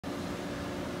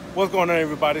What's going on,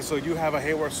 everybody? So you have a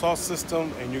Hayward salt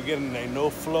system and you're getting a no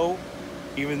flow,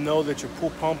 even though that your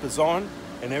pool pump is on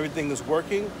and everything is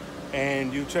working,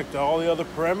 and you checked all the other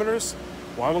parameters.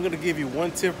 Well, I'm going to give you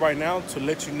one tip right now to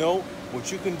let you know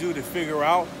what you can do to figure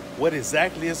out what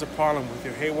exactly is the problem with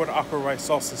your Hayward AquaRite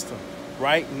salt system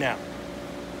right now.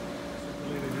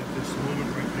 Circulating at this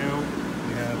moment right now,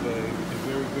 we have a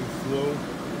very good flow,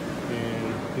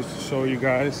 and just to show you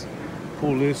guys,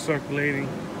 pool is circulating,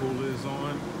 pool is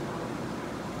on,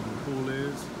 and the pool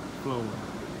is flowing.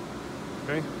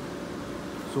 Okay,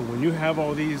 so when you have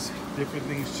all these different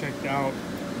things checked out,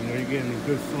 you know you're getting a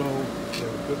good flow,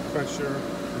 good pressure,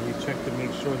 and you check to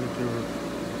make sure that your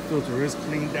filter is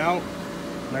cleaned out.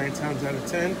 9 times out of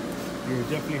 10, you're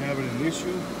definitely having an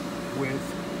issue with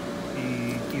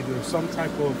either some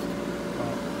type of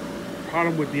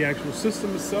problem with the actual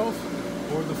system itself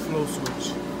or the flow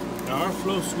switch. Now our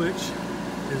flow switch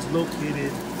is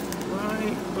located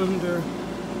right under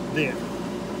there,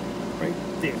 right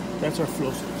there. That's our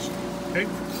flow switch. Okay,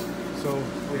 so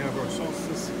we have our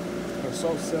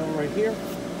salt cell right here,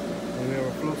 and we have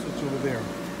our flow switch over there.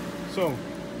 So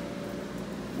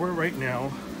we're right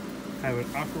now have an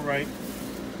AquaRite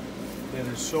that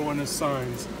is showing the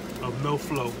signs of no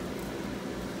flow.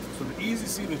 So the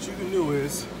easiest thing that you can do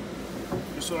is,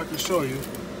 just so I can show you,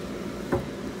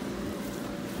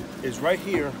 is right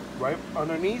here, right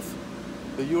underneath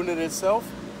the unit itself.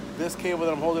 This cable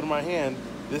that I'm holding in my hand,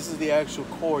 this is the actual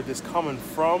cord that's coming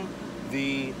from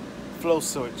the flow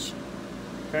switch.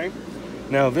 Okay,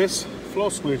 now this flow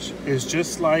switch is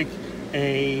just like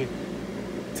a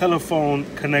telephone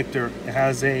connector. It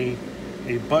has a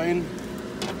button,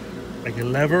 like a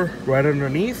lever right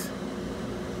underneath.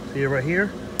 See it right here?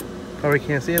 Probably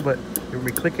can't see it, but you'll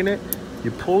be clicking it,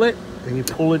 you pull it, and you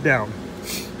pull it down.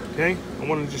 Okay, I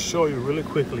want to just show you really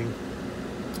quickly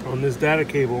on this data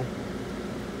cable.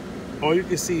 All you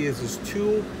can see is there's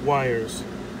 2 wires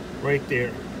right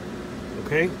there.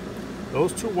 Okay,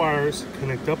 those 2 wires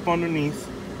connect up underneath,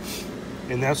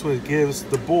 and that's what gives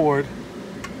the board,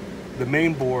 the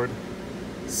main board,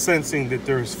 sensing that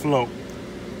there's flow.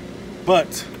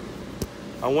 But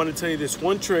I want to tell you this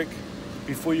one trick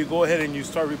before you go ahead and you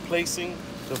start replacing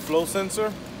the flow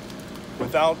sensor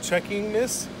without checking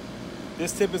this.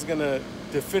 This tip is going to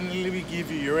definitively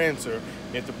give you your answer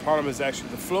if the problem is actually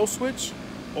the flow switch,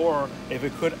 or if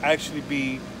it could actually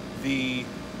be the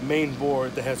main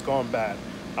board that has gone bad.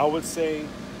 I would say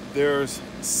there's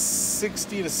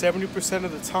 60 to 70%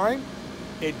 of the time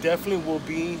it definitely will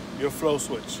be your flow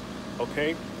switch.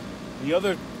 Okay, the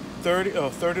other 30 to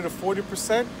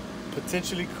 40%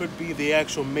 potentially could be the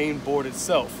actual main board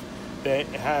itself that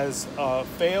has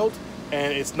failed,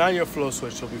 and it's not your flow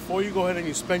switch. So before you go ahead and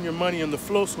you spend your money on the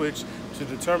flow switch to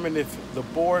determine if the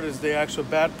board is the actual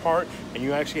bad part and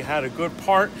you actually had a good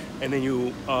part, and then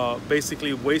you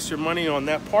basically waste your money on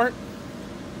that part,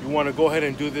 you want to go ahead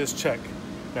and do this check.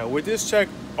 Now with this check,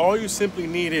 all you simply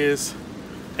need is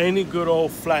any good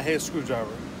old flathead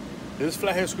screwdriver. This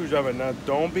flathead screwdriver, now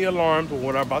don't be alarmed with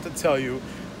what I'm about to tell you.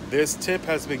 This tip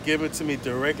has been given to me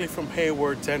directly from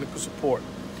Hayward Technical Support.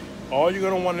 All you're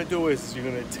gonna wanna do is you're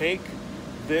gonna take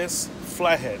this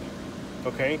flathead,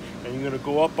 okay? And you're gonna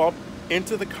go up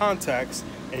into the contacts,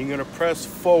 and you're gonna press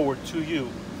forward to you.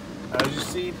 As you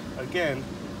see, again,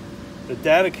 the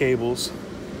data cables,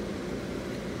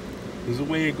 this is the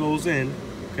way it goes in,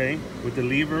 okay? With the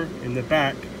lever in the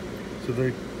back. So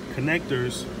the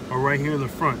connectors are right here in the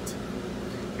front.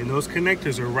 And those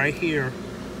connectors are right here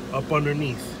up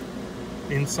underneath,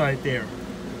 inside there.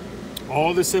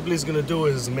 All this simply is gonna do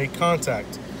is make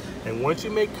contact. And once you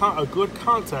make a good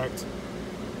contact,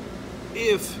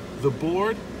 if the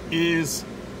board is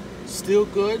still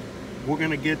good, we're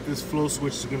gonna get this flow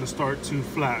switch is gonna start to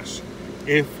flash.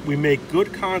 If we make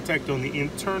good contact on the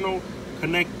internal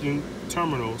connecting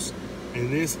terminals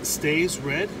and this stays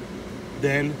red,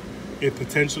 then it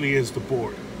potentially is the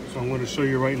board. So I'm gonna show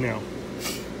you right now.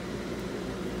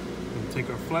 Take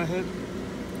our flathead,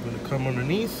 I'm gonna come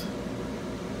underneath,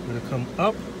 I'm gonna come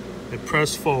up and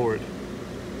press forward.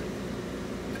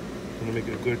 I'm gonna make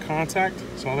a good contact.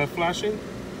 Saw that flashing?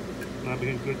 Not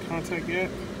making good contact yet.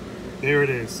 There it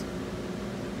is.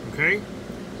 Okay?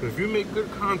 So if you make good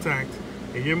contact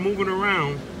and you're moving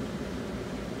around,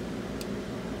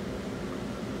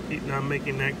 keep not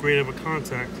making that great of a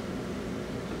contact.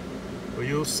 But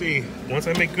you'll see, once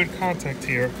I make good contact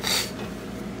here,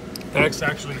 that's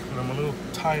actually, and I'm a little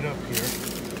tied up here,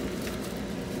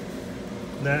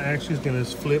 that actually is going to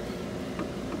flip.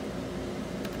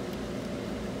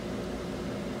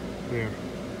 There.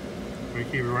 We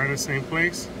keep it right in the same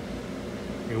place,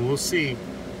 and we'll see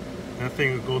that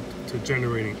thing will go to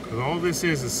generating, because all this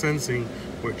is sensing.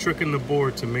 We're tricking the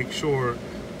board to make sure,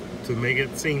 to make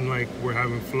it seem like we're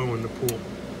having flow in the pool.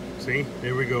 See,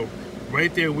 there we go.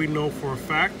 Right there we know for a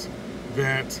fact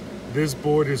that this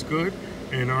board is good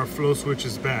and our flow switch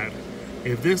is bad.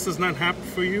 If this does not happen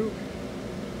for you,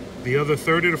 the other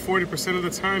 30 to 40% of the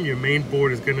time, your main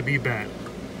board is going to be bad.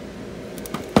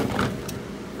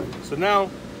 So now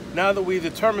that we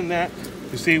determined that,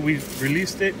 you see we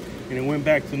released it and it went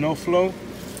back to no flow.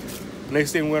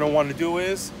 Next thing we're going to want to do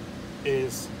is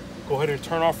go ahead and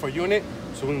turn off our unit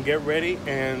so we can get ready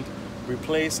and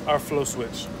replace our flow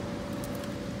switch.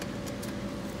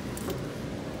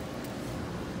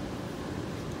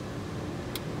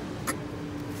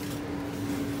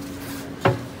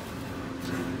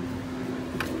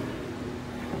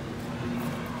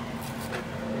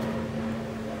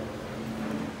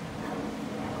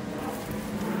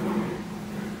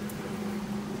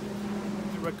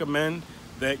 Recommend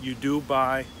that you do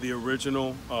buy the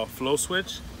original flow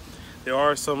switch. There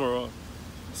are some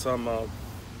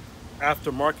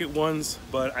aftermarket ones,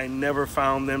 but I never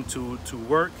found them to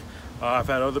work. I've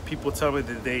had other people tell me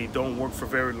that they don't work for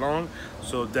very long,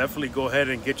 so definitely go ahead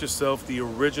and get yourself the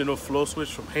original flow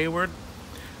switch from Hayward.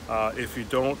 If you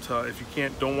don't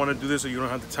want to do this, or you don't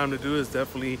have the time to do this,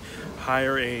 definitely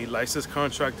hire a licensed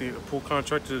contractor, a pool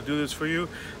contractor to do this for you.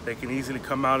 They can easily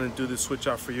come out and do the switch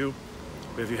out for you.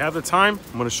 But if you have the time,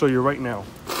 I'm going to show you right now.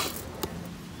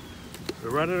 So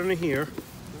right under here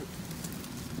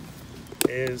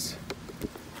is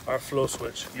our flow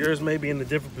switch. Yours may be in a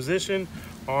different position.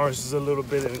 Ours is a little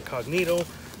bit incognito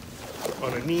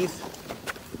underneath.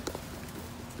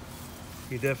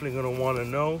 You're definitely going to want to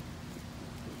know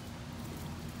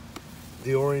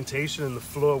the orientation and the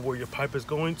flow of where your pipe is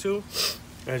going to.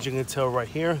 As you can tell right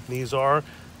here, these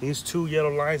two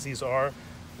yellow lines, these are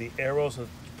the arrows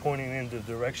pointing in the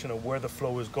direction of where the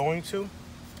flow is going to.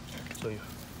 So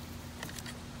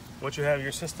once you have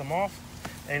your system off,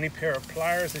 any pair of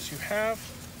pliers that you have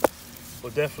will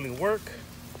definitely work.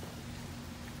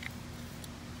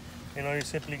 And all you're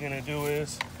simply going to do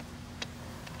is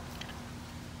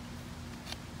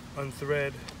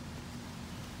unthread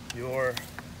your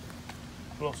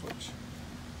flow switch.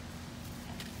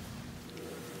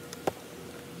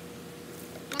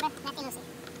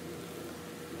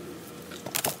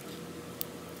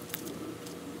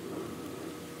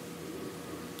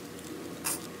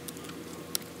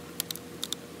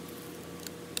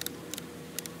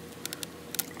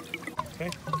 Okay,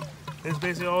 this is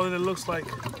basically all that it looks like.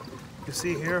 You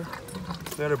see here,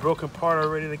 we got a broken part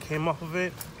already that came off of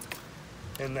it,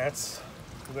 and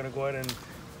we're gonna go ahead and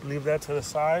leave that to the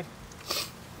side.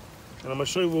 And I'm gonna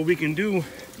show you what we can do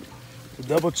to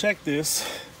double check this.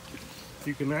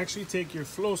 You can actually take your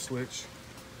flow switch.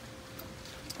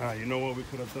 You know what, we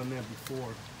could have done that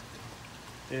before.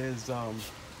 Is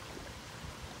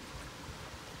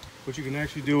what you can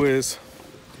actually do is,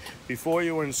 before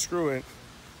you unscrew it,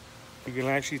 you can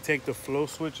actually take the flow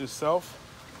switch itself.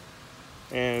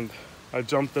 And I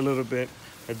jumped a little bit.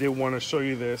 I did want to show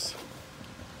you this.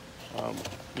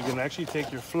 You can actually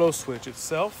take your flow switch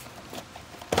itself,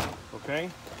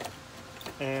 okay?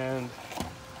 And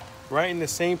right in the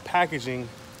same packaging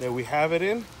that we have it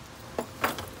in,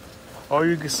 all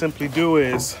you can simply do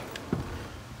is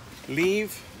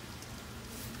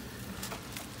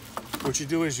what you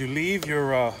do is you leave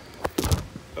your,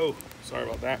 oh, sorry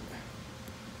about that.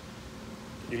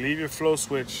 You leave your flow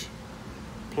switch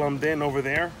plumbed in over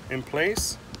there in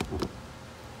place,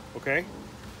 okay?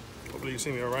 Hopefully you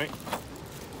see me all right.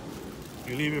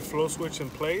 You leave your flow switch in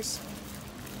place.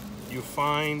 You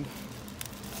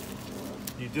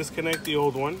disconnect the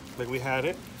old one like we had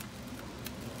it.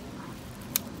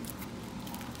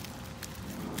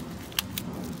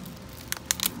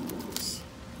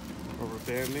 Rubber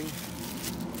banding.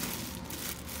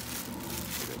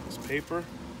 Got this paper.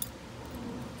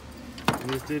 And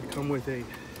this did come with a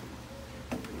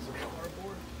piece of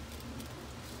cardboard.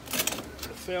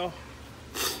 It fell.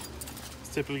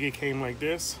 Typically it came like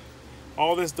this.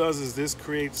 All this does is this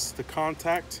creates the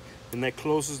contact, and that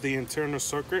closes the internal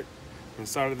circuit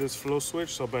inside of this flow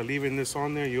switch. So by leaving this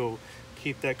on there, you'll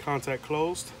keep that contact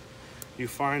closed. You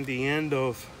find the end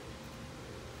of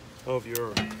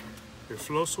your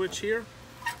flow switch here.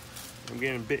 I'm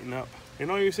getting bitten up. And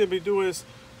all you simply do is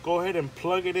go ahead and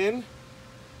plug it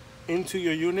into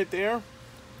your unit there,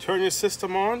 turn your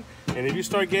system on, and if you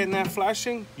start getting that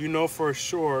flashing, you know for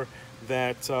sure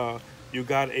that you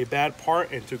got a bad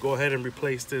part and to go ahead and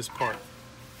replace this part.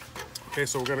 Okay,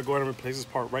 so we're gonna go ahead and replace this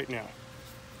part right now.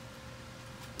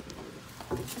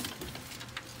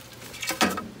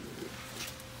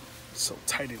 So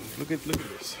tight in, look at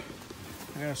this.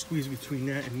 I gotta squeeze between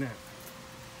that and that.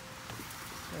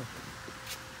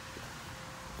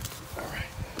 All right,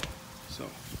 so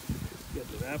get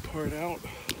that part out,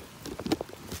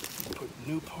 put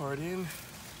the new part in.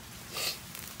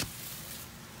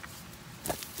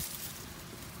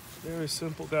 Very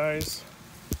simple, guys.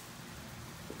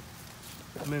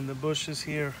 I'm in the bushes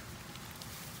here.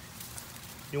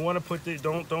 You want to put the,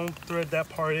 don't thread that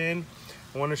part in.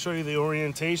 I want to show you the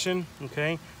orientation,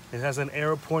 okay? It has an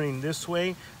arrow pointing this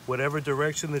way. Whatever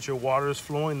direction that your water is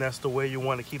flowing, that's the way you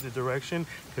want to keep the direction,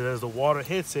 because as the water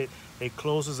hits it, it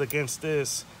closes against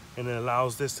this and it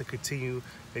allows this to continue.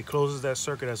 It closes that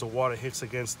circuit as the water hits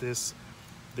against this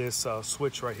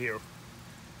switch right here.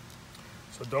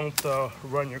 So don't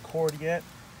run your cord yet.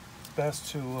 It's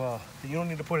best to, you don't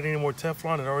need to put any more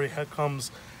Teflon. It already comes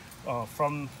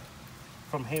from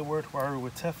Hayward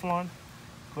with Teflon.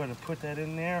 Go ahead and put that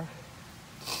in there.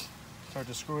 Start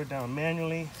to screw it down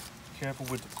manually. Careful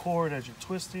with the cord as you're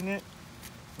twisting it.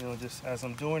 You know, just as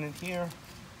I'm doing it here,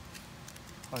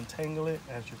 untangle it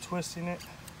as you're twisting it.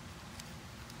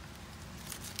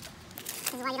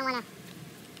 This is why you don't want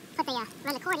to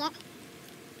run the cord yet.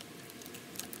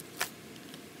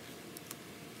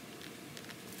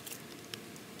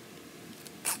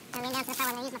 I lean down to the part where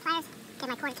I'm going to use my pliers, get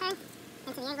my cord turned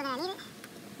into the angle that I need it,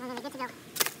 and we're good to go.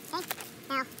 Okay?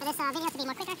 Now, for this video to be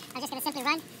more quicker, I'm just going to simply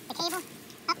run the cable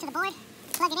up to the board,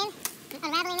 plug it in,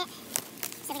 unraveling it.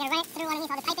 So we're going to run it through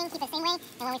underneath all the piping, keep it the same way,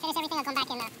 and when we finish everything, I'll come back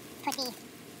and put the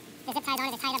zip ties on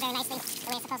it to tie it up very nicely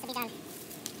the way it's supposed to be done.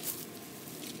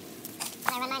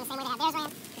 I run mine the same way they have theirs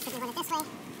ran, just simply run it this way,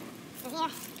 through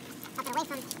here, up and away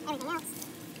from everything else.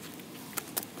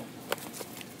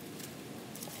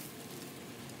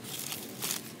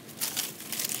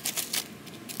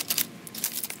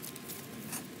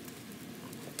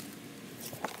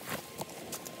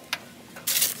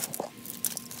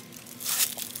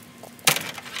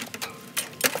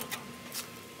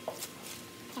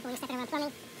 When you step it around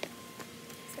plumbing,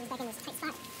 squeeze back in this tight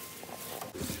spot.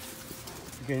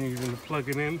 Again, you're going to plug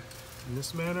it in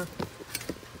this manner,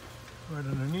 right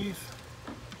underneath,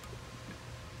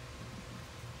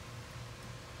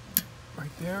 right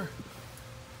there.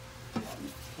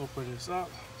 Open this up,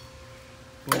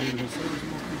 plug it in the switch,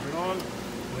 keep it on.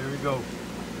 There we go.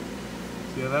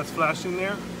 See how that's flashing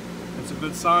there? That's a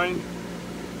good sign.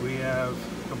 We have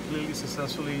completely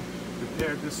successfully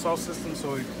repaired this salt system,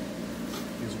 so it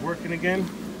is working again.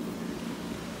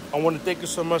 I want to thank you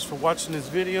so much for watching this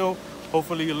video.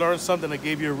 Hopefully you learned something. I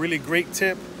gave you a really great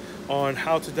tip on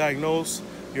how to diagnose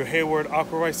your Hayward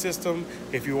AquaRite system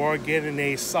if you are getting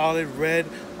a solid red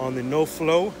on the no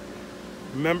flow.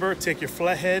 Remember, take your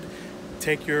flathead,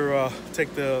 take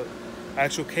the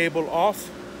actual cable off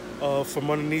from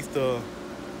underneath the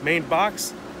main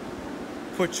box,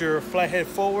 put your flathead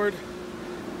forward,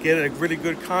 get a really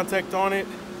good contact on it.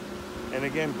 And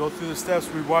again, go through the steps,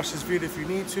 rewatch this video if you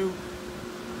need to.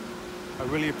 I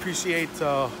really appreciate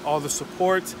all the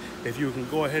support. If you can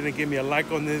go ahead and give me a like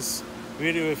on this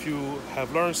video if you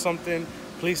have learned something,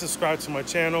 please subscribe to my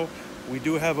channel. We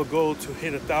do have a goal to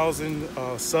hit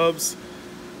 1,000 subs.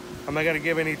 I'm not gonna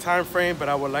give any time frame, but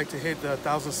I would like to hit the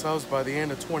 1,000 subs by the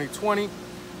end of 2020.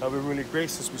 That'll be really great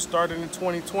since we started in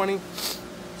 2020.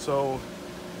 So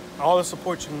all the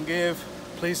support you can give,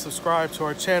 please subscribe to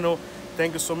our channel.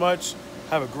 Thank you so much.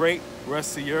 Have a great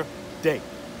rest of your day.